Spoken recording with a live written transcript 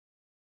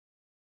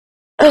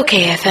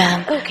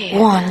OKFM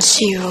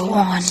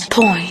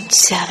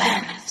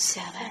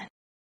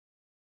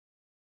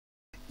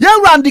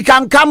 101.7. Randy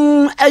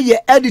Kankam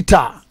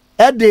editor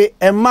Ede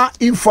Emma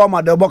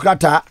informer de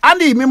Bokata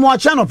Andy me mo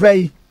channel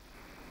pay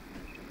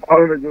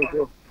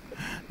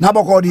na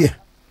boko die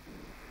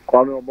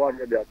kwame obo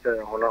anya dia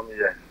tell honam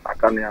ye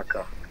akane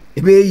aka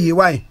ebe yi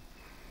why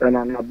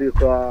na bi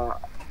kwa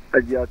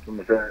aji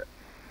atum se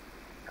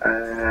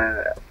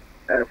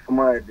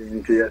fuma de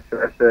nti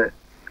se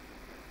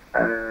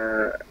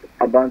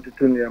abantu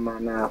tunia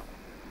mana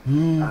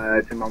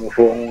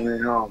timamofo ho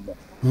ha mo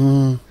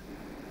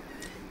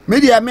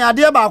media me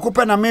ade ba ko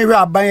pe na me hwe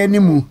aban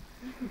animu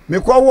me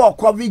ko wo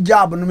covid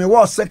job no me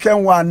wo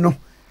second one no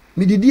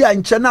me didi a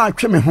nche na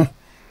atwe me ho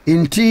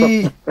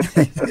nti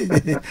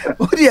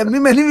odi me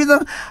mani bi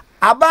no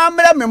aba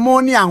mra me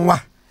mo ni anwa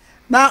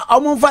na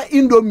omfa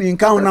indomie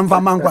nka ho na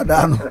mfa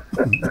mankwada no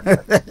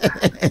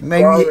na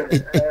yi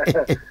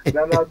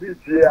na bi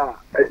tia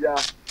eja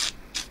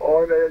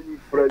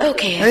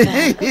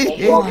Okay,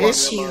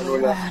 once you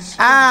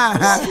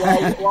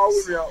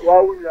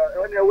want.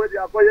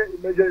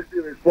 Emergency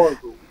response.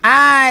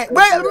 I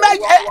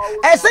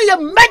say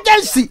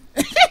emergency.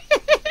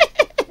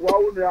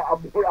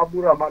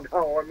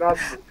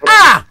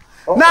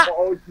 Na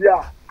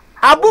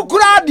Abu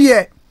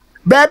Kuradie,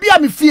 baby,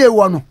 I'm fear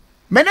one.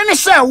 Many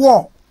say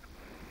war.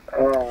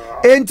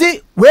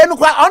 Enti, when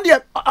on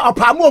the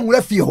Apamo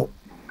refio.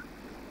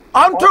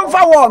 On to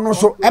for war, no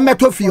so,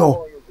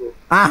 emetofio.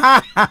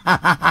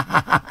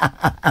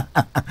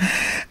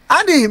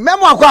 Andy,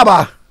 memo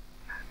kwaba.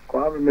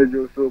 Kwame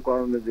mejo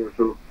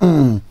so.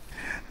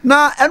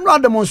 Na enro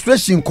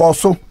demonstration call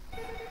so.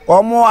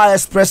 Omo a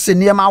express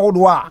near ma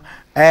wodo a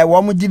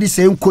womo gidi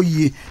se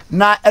nkoyie.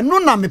 Na eno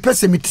na me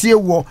pese metie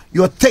wo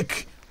your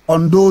take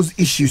on those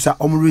issues a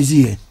omo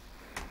raise.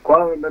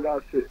 Kwame me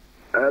that say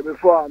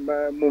before I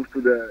move to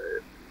the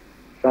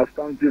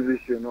substantive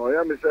issue, no,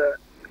 I me say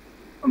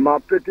my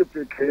pretty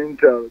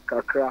intel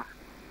kakra.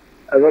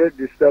 A very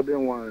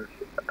disturbing one.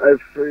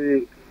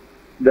 The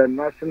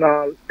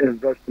National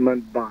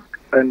Investment Bank,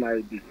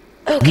 NIB.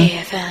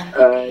 OKFM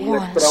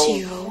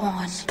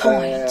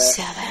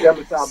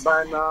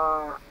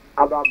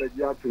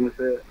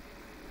 101.7.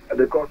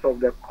 Because of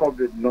the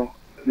COVID, no,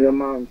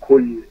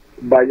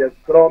 by a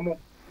strong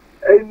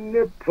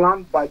any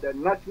plan by the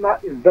National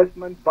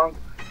Investment Bank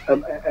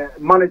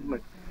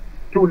management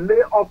to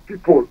lay off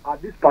people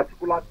at this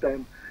particular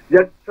time.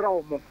 Yes,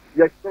 strong.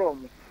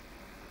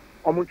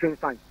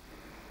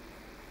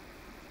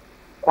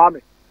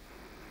 Kwame,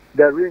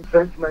 the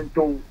retrenchment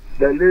to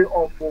the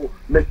layoff for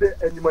Mr.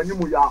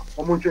 Enimanimuya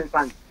Omunchen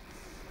time.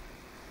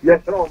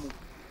 Yes, Rom.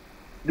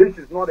 This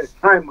is not a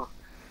timer.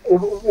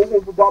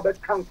 Over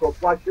Council,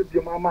 flagship,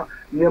 your mama,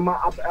 Nema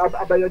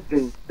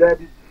Abayadin,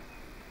 Debbie,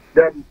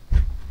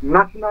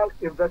 National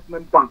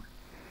Investment Bank.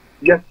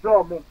 Yes,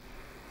 Rom.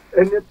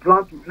 Any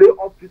plan to lay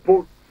off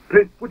people,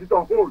 please put it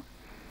on hold.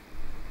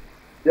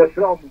 Yes,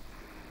 Rom.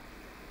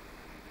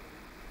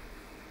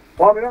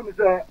 Kwame,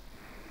 Mr.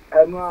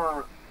 And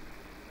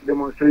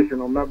demonstration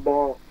on my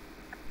ball,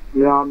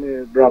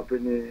 Miami,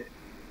 Brapini,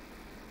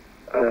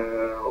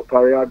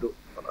 Opariado,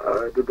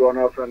 the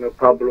donor friend of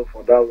Pablo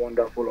for that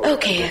wonderful.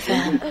 Okay, it's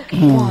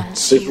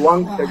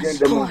once again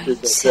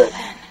demonstration.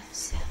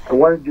 And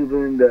when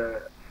given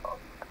the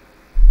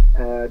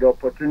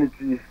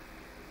opportunity,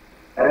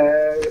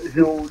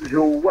 he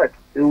will work,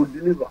 he will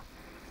deliver.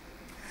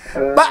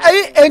 But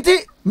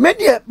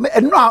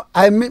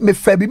I me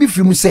fair baby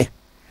from say.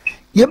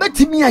 You bet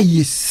me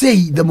I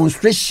say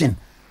demonstration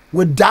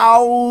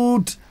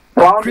without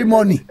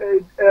acrimony.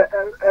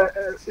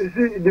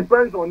 It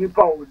depends on the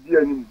power of the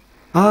enemy.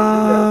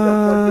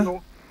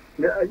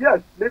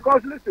 Yes,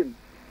 because listen,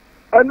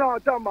 I know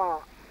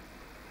Tama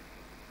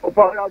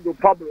Opariado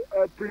Pablo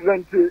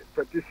present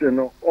petition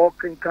or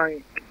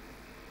Kankam,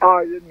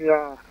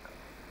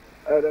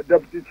 the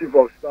deputy chief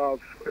of staff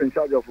in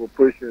charge of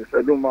operations,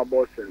 Eduma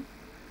Boston.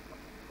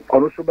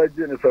 Also by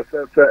Jennifer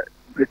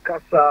the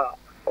Casa.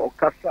 Or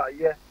Casa,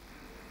 yeah,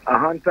 a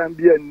hand time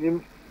be a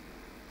name,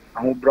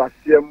 and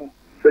Brasium,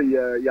 say,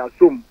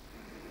 Yasum,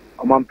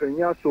 a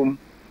Mampeniasum,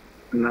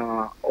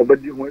 na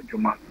Obedi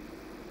Juma.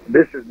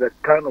 This is the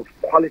kind of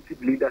quality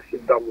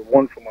leadership that we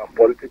want from our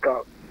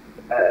political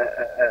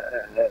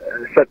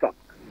setup.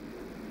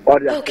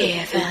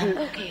 Okay,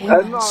 FM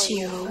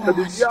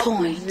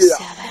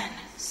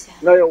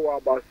 101.7. Now you are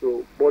about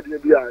so, body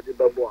be a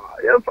debabo.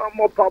 If I'm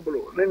more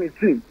Pablo, let me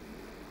team.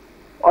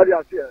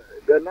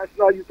 The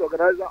National Youth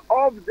Organizer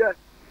of the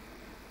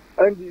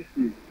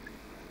NDC,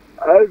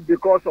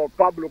 because of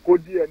Pablo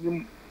Kodi and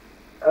him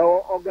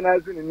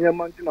organizing in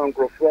Yemantin and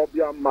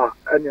Crophobia Ma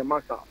and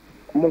Yamasa,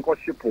 Munko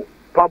Shipo.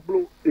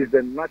 Pablo is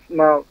the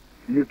National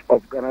Youth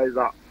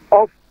Organizer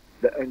of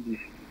the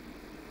NDC.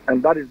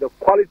 And that is the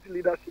quality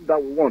leadership that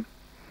we want.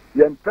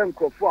 Yempen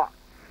Crofoa,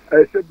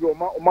 I said,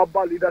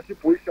 Omaba leadership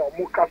position,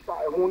 Mukasa,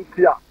 and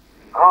Huntia,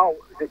 how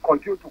they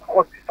continue to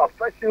cause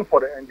disaffection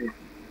for the NDC.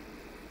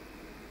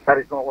 That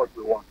is not what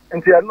we want.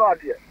 And they are no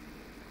idea.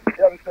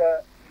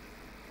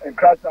 And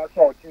Krasa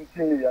saw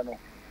Tintin,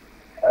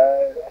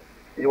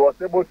 he was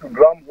able to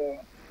drum home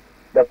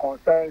the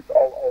concerns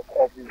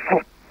of his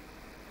group.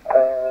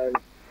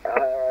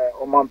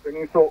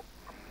 So,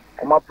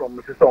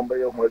 from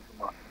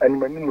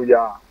and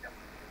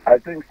I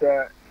think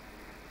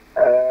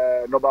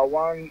number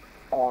one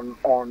on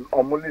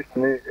my list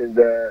is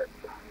the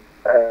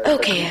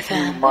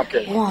OKFM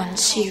market.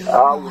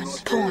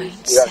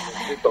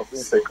 101.7. Of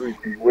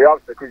insecurity. We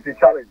have security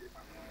challenges.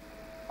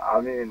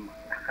 I mean,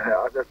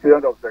 as a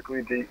student of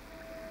security,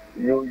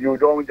 you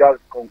don't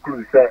just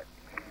conclude that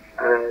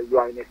you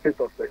are in a state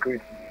of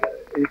security.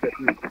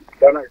 Insecurity.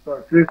 Then I saw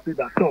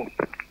that so.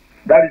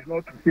 That is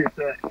not to say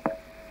that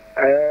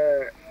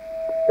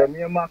the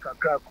Myanmar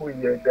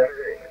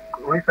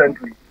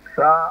recently,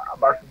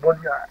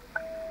 Abasibodia,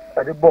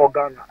 the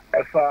Borgan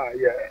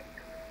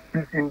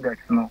peace index,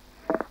 no.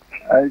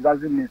 It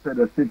doesn't mean that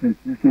the state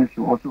institutions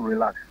should also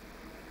relax.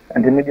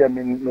 And the media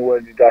mean no well,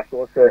 that's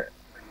also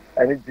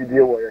any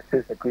video where you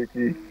say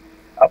security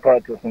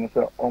apparatus and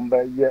so on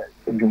by year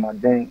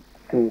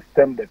to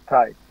stem the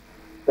tide.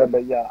 So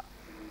by the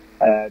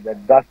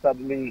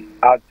dastardly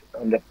act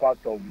on the part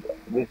of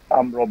this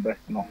armed robbers,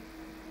 no.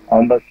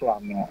 On the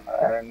swamp, no.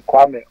 And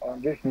Kwame,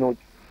 on this note,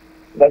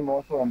 let me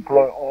also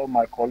employ all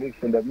my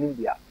colleagues in the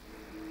media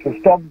to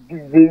stop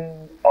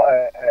giving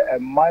a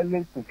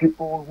mileage to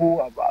people who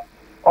have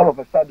all of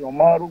a sudden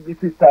Omaru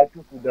gives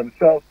title to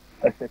themselves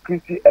a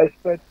security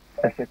expert,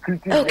 a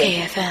security.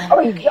 OKFM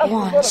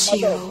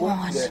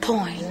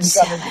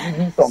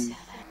 101.7. Some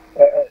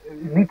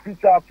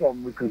literature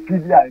from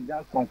Wikipedia and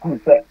just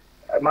conclude say,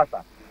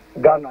 Master,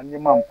 Ghana ni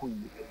mampu.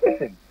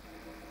 Listen,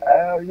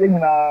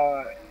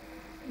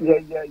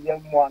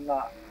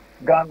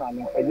 Ghana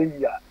no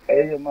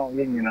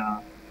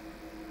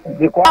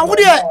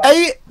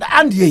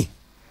Andy.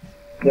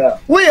 Yeah.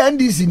 We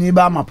NDC ni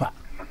ba mapa.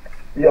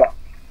 Yeah.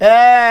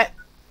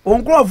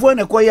 Onkrofo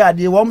ne koyi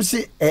ade wom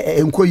se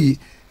enkoyi.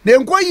 De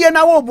enkoyi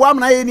na wo boam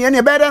na ye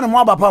ne be de no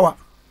mo abapawa.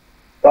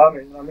 I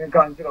mean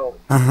kan jiro.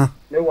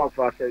 Ne wa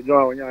fa se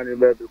jo onya ne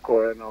be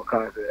ko na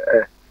kan se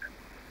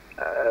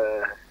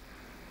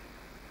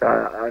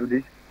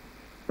Andy.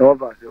 No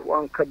va se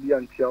wan ka bi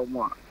antia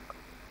mo a.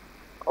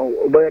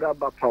 O be ra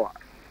ba power.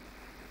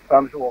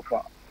 I'm so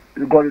offer.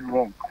 You got it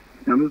wrong.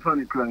 You mean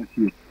funny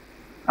currency.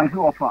 I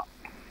so offer.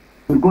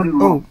 You got it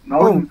wrong.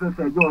 Now when you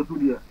say go to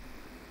there.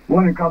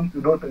 When it comes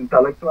to those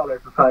intellectual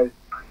exercise,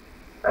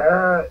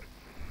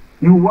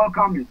 you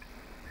welcome it.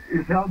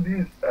 It's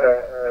healthy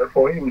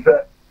for him,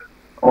 sir.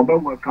 Or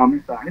welcome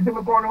it, sir.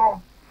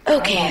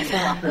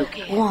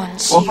 OKFM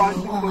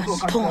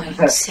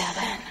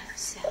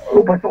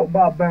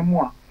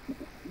 101.7.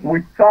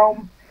 With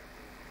some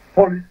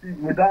policy,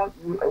 with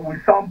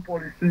some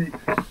policy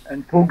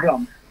and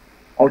programs,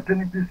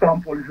 alternative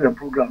some policy and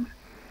programs,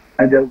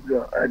 and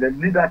the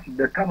leadership,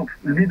 the kind of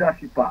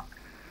leadership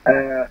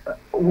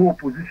who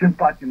opposition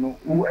party no,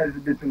 who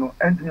exhibit no,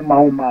 Anthony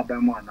Mahoma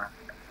Bamwana,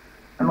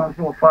 and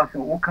also fast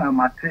who can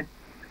matter,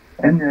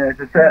 and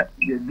say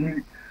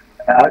the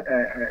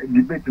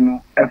debate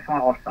no,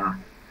 FA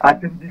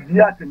Atem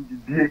Didier,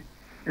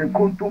 and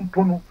Kontum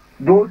Pono,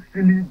 those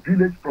silly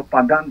village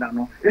propaganda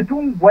no, it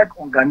won't work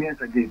on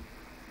Ghanaians again.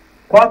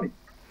 Kwame,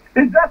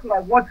 it's just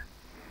like what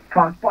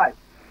transpired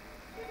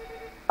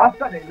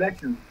after the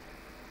elections.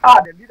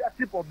 The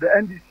leadership of the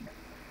NDC.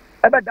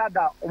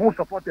 Dada almost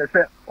supporters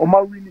say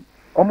Oma Winnie,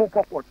 Omo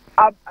Kokot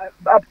up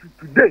to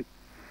today.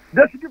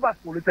 They should give us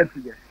polluted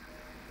figures.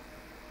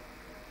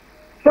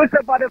 So it's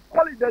about the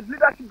quality, the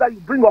leadership that you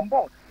bring on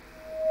board.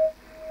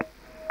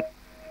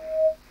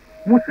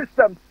 New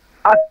systems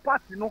as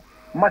part,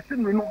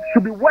 machinery,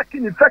 should be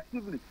working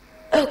effectively.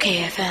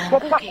 OKFM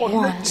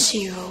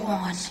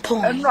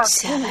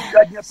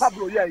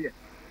 101.7.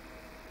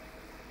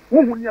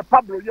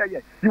 Pablo,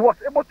 he was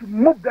able to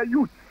move the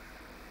youth.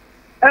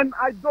 And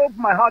I dove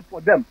my heart for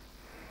them.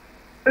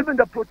 Even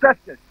the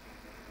protesters,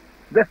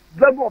 the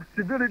level of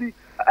civility,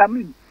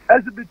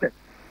 exhibited.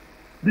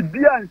 The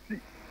BNC,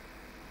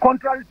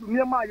 contrary to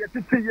Myanmar,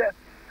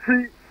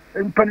 see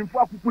in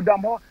Penifua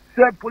Kukudamo,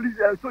 say police,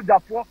 soldier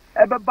for,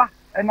 Ebeba,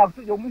 and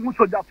also your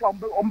soldier for,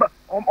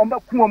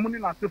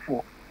 Kumamuni and so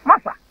forth.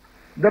 Master,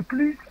 the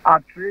police are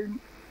trained,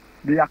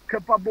 they are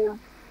capable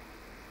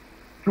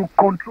to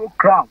control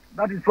crowd.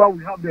 That is why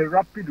we have the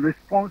Rapid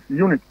Response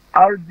Unit,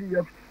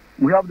 RDF.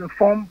 We have the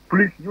Form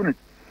Police Unit,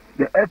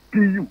 the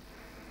FPU.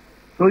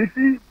 So you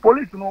see,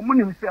 police no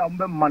money say I'm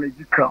manage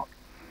the crowd.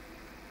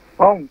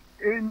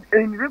 In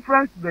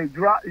reference to the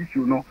Jura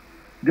issue,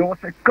 there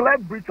was a clear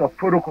breach of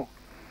protocol.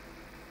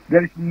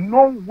 There is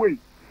no way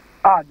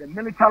the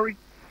military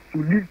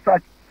to lead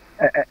such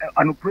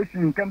an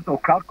operation in terms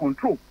of crowd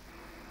control.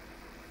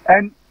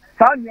 And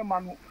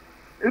Sanyamano,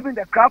 even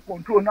the crowd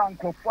control now,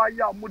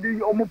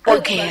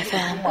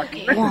 OKFM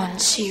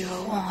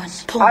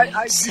 101.7.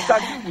 I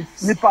disagree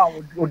with Nipa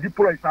or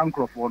deploy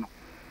Sancrophone.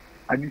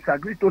 I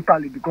disagree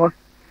totally because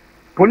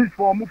police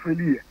for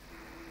failure.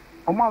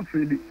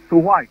 So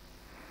why?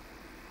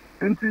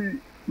 And see,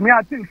 me,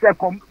 I think they're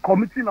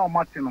committing or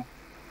matching.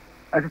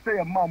 As I say,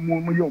 a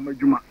man,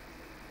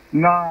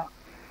 now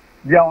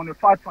they are on a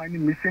fact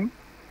finding mission.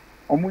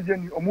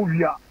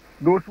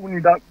 those who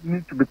need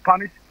to be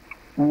punished,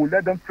 we will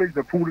let them face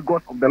the full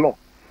rigors of the law.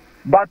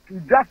 But to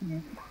just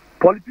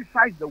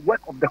politicize the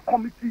work of the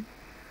committee,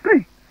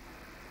 please,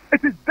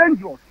 it is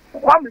dangerous.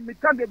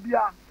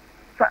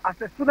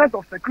 As a student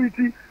of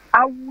security,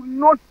 I will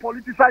not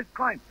politicize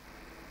crime.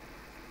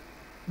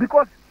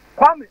 Because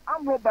Kwame,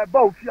 I'm not by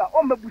Baufia.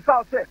 On the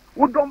Busa say,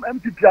 we don't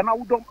MPP and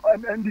we don't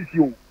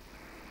NDCO.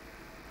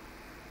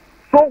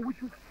 So we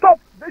should stop.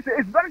 This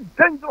is very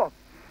dangerous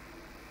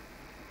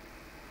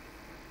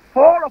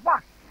for all of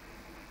us.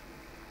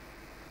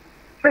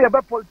 Say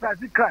about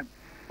politicizing crime.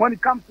 When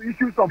it comes to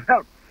issues of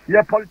health,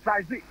 you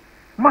politicize it.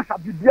 Must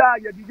have be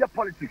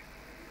politics.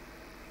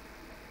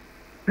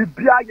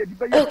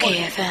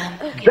 OKFM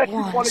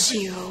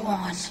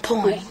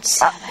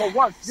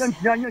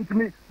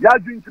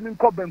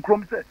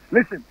 101.7.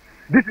 Listen,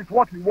 this is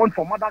what we want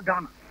for Mother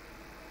Ghana.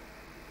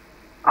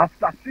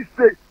 After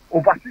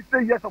over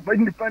 60 years of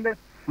independence,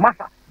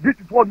 Master, this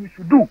is what we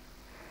should do.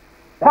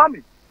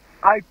 Kwame,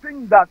 I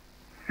think that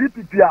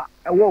CPP are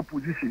a war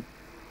position.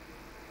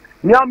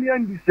 Nyami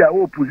NDC are a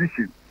war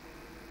position.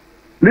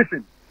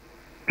 Listen,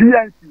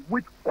 PNC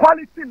with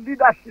quality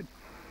leadership,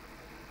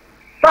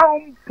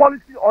 sound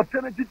policy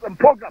alternatives and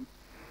programs,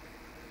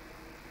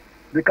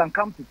 they can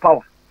come to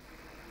power.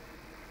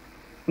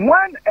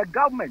 When a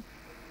government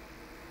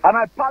and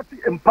a party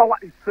in power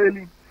is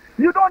failing,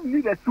 you don't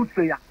need a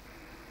soothsayer.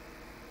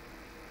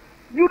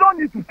 You don't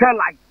need to tell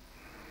lies.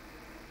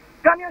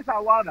 Ghanaians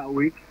are wide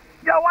awake.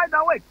 They are wide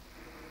awake.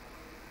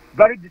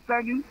 Very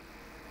discerning.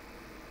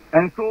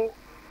 And so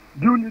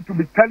you need to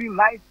be telling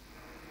lies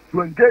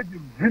to engage in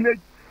village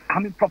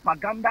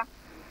propaganda,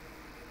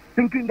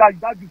 thinking that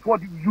is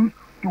what you use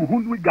to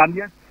hoodwink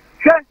Ghanaians.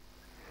 Sure.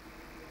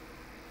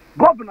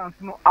 Governance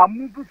are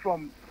moving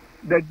from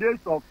the days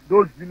of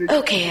those village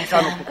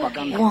kind of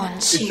propaganda.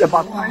 It's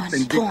about science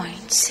and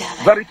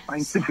data. Very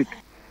scientific.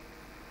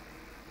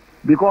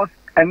 Because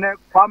and then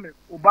Kwame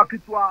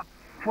Obakitwa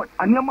for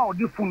anyama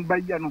odi phone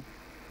by yeno.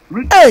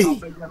 Hey.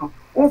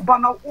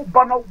 Obana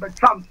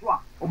betranswa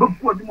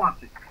obefu odimu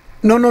ase.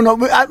 No.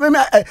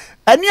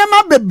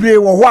 Anyama bebre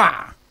wo ho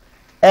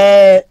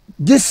a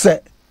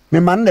gise me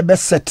man ne be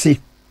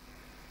seti.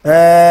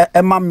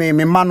 Emma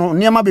me mano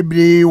niema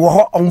bebre wo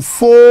ho on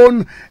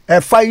phone,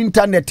 for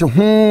internet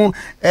ho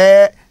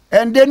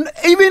and then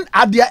even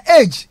at their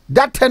age,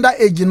 that tender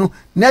age, you know,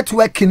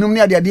 networking no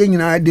near their they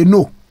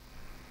know.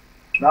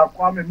 Now,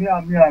 Kwame,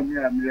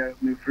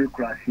 me free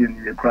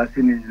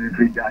crashing in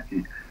free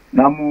jackie.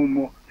 Now,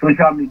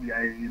 social media,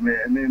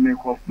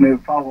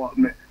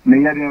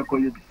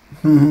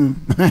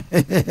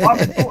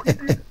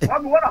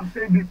 what I'm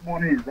saying this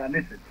morning is that,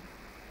 listen,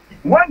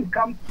 when it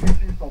comes to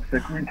issues of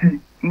security,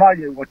 now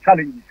you were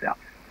challenges.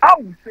 I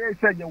will say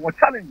you were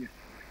challenges.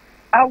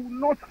 I will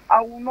not,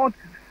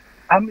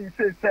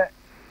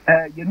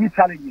 you need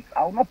challenges.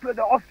 I will not play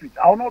the ostrich.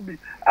 I will not be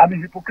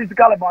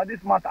hypocritical about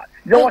this matter.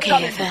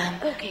 OKFM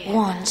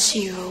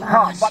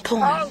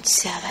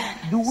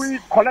 101.7. Do we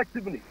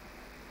collectively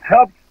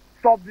help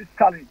solve this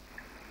challenge?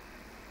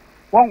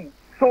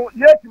 So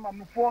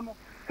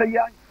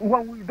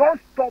when we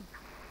don't stop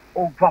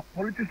over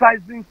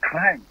politicizing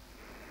crime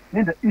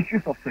in the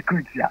issues of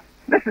security,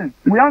 listen,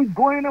 we aren't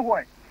going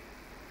anywhere.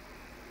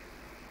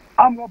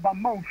 I'm not about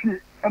Mount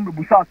Fear and the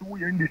Busas who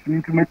are in this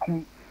need to make.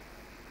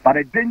 But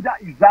the danger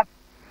is that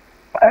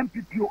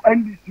MPPO,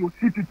 NDCO,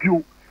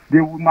 CPPO, they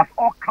must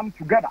all come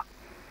together.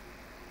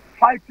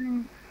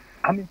 Fighting,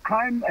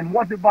 crime and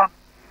whatever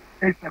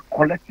is a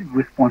collective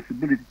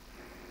responsibility.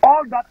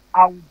 All that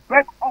I will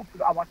back off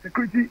to our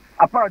security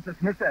apparatus.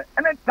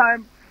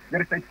 Anytime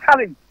there is a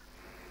challenge,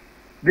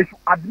 they should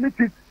admit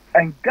it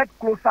and get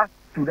closer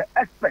to the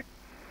experts,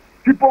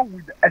 people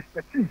with the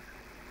expertise.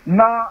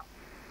 Now,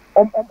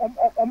 so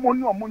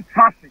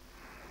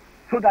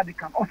that they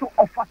can also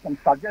offer some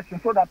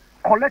suggestions so that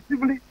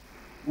collectively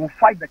we'll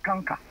fight the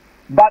canker.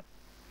 But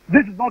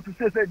this is not to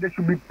say they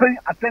should be paying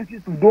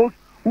attention to those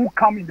who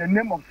come in the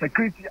name of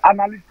security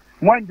analysts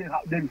when they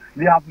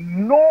have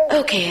no...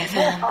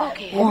 OKFM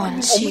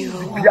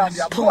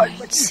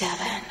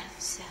 101.7.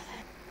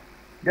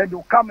 Then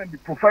they'll come and be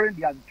preferring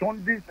their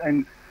jaundice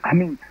and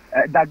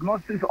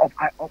diagnosis of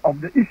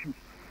the issues.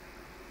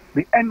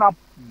 They end up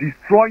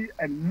destroying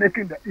and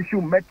making the issue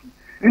murky.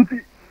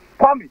 Into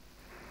Kwame,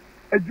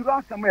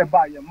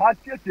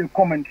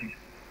 commentaries.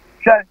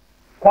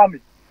 Kwame,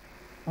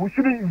 we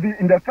shouldn't be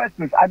in the first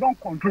place. I don't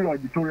control your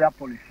editorial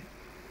policy,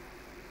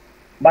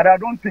 but I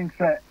don't think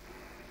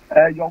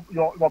your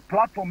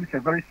platform is a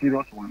very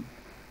serious one.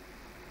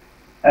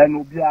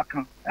 And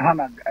Ghana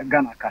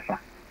Kasa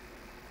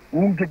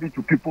won't give it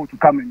to people to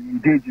come and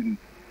engage in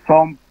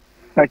some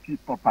petty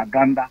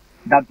propaganda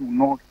that will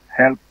not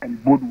help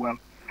and bode well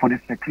for the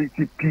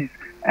security peace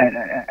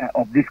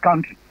of this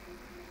country.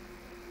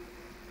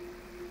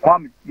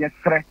 Kwame, yes,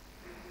 sir.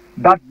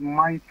 That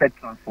mindset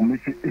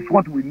transformation is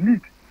what we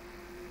need.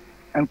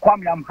 And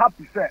Kwame, I'm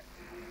happy, sir.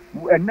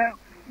 And now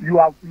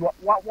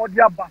what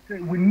you are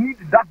saying, we need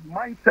that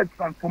mindset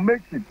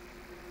transformation.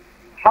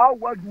 How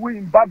well do we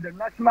imbibe the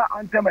national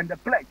anthem and the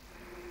pledge?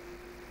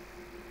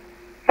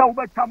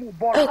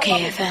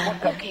 OKFM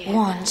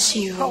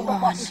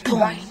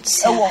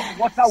 101.7.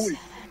 Waterway.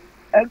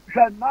 And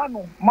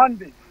Nano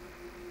Monday.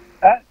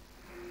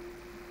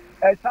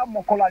 Some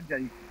Mokola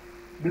Jay.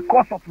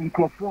 Because of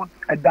microphone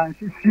and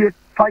dancing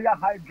fire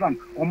hydrant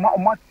or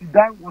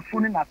Matidan was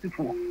soon at it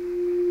for.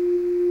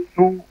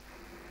 So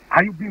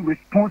are you being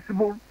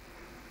responsible?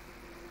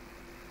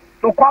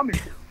 So Kwame,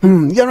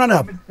 you're not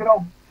up.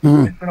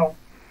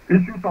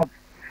 Issues of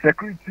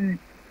security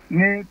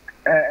need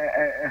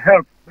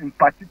help in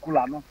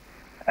particular. No,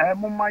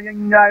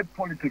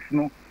 politics.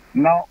 No,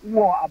 now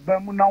war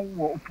abamu now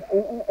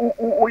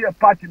your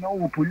party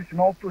now police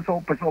no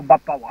person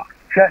bad power.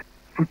 Share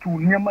to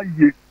nyama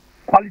ye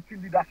quality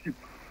leadership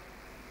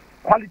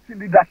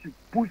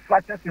put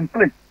structures in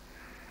place.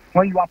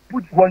 When you are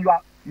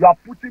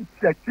putting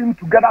the team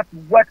together to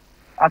work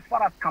as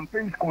far as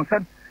campaign is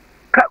concerned,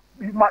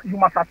 you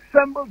must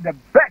assemble the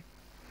best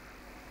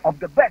of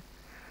the best.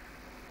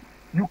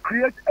 You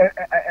create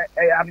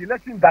an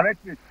election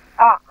directorate.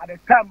 At the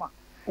time,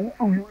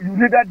 you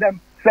needed them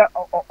say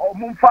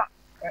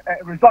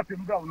result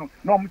in no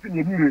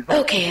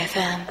result.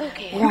 OKFM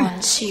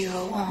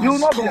 101.7. You will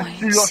not be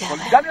serious.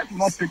 Ghanaians will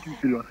not take you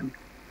seriously.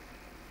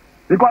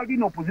 Because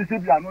in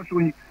opposition, you are not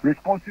showing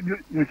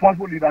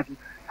responsible leadership.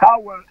 How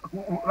well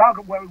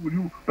will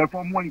you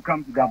perform when you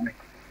come to government?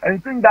 And you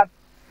think that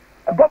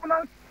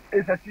governance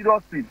is a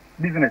serious thing,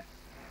 business.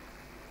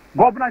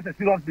 Governance is a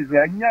serious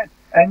business.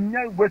 And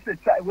yet we say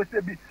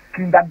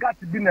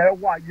kindergarten be na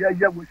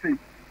we say,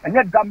 and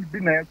yet dam be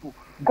na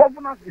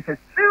governance is a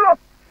serious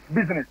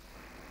business,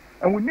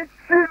 and we need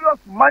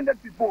serious-minded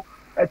people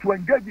to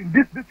engage in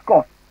this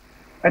discourse.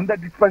 And the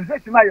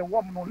dispensation I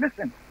want to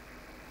listen.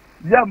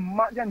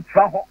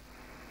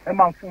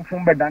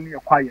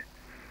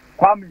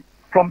 Kwame,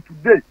 from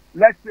today,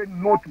 let's say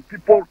no to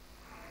people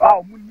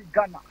who need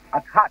Ghana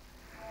at heart.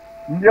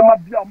 Never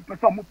be a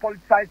person who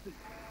politicizes.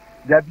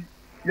 There be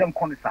young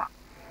connoisseur.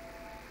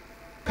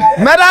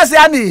 Medas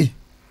Yani.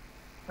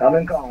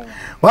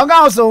 One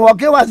also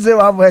walking was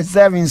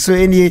 0.7 so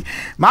any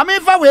Mammy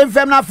for we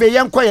femna fe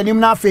young quiet him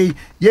na fe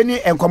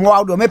Yenny and come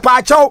out me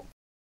pacho.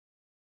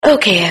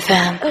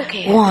 OKFM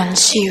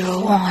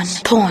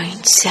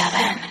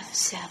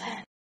 101.7.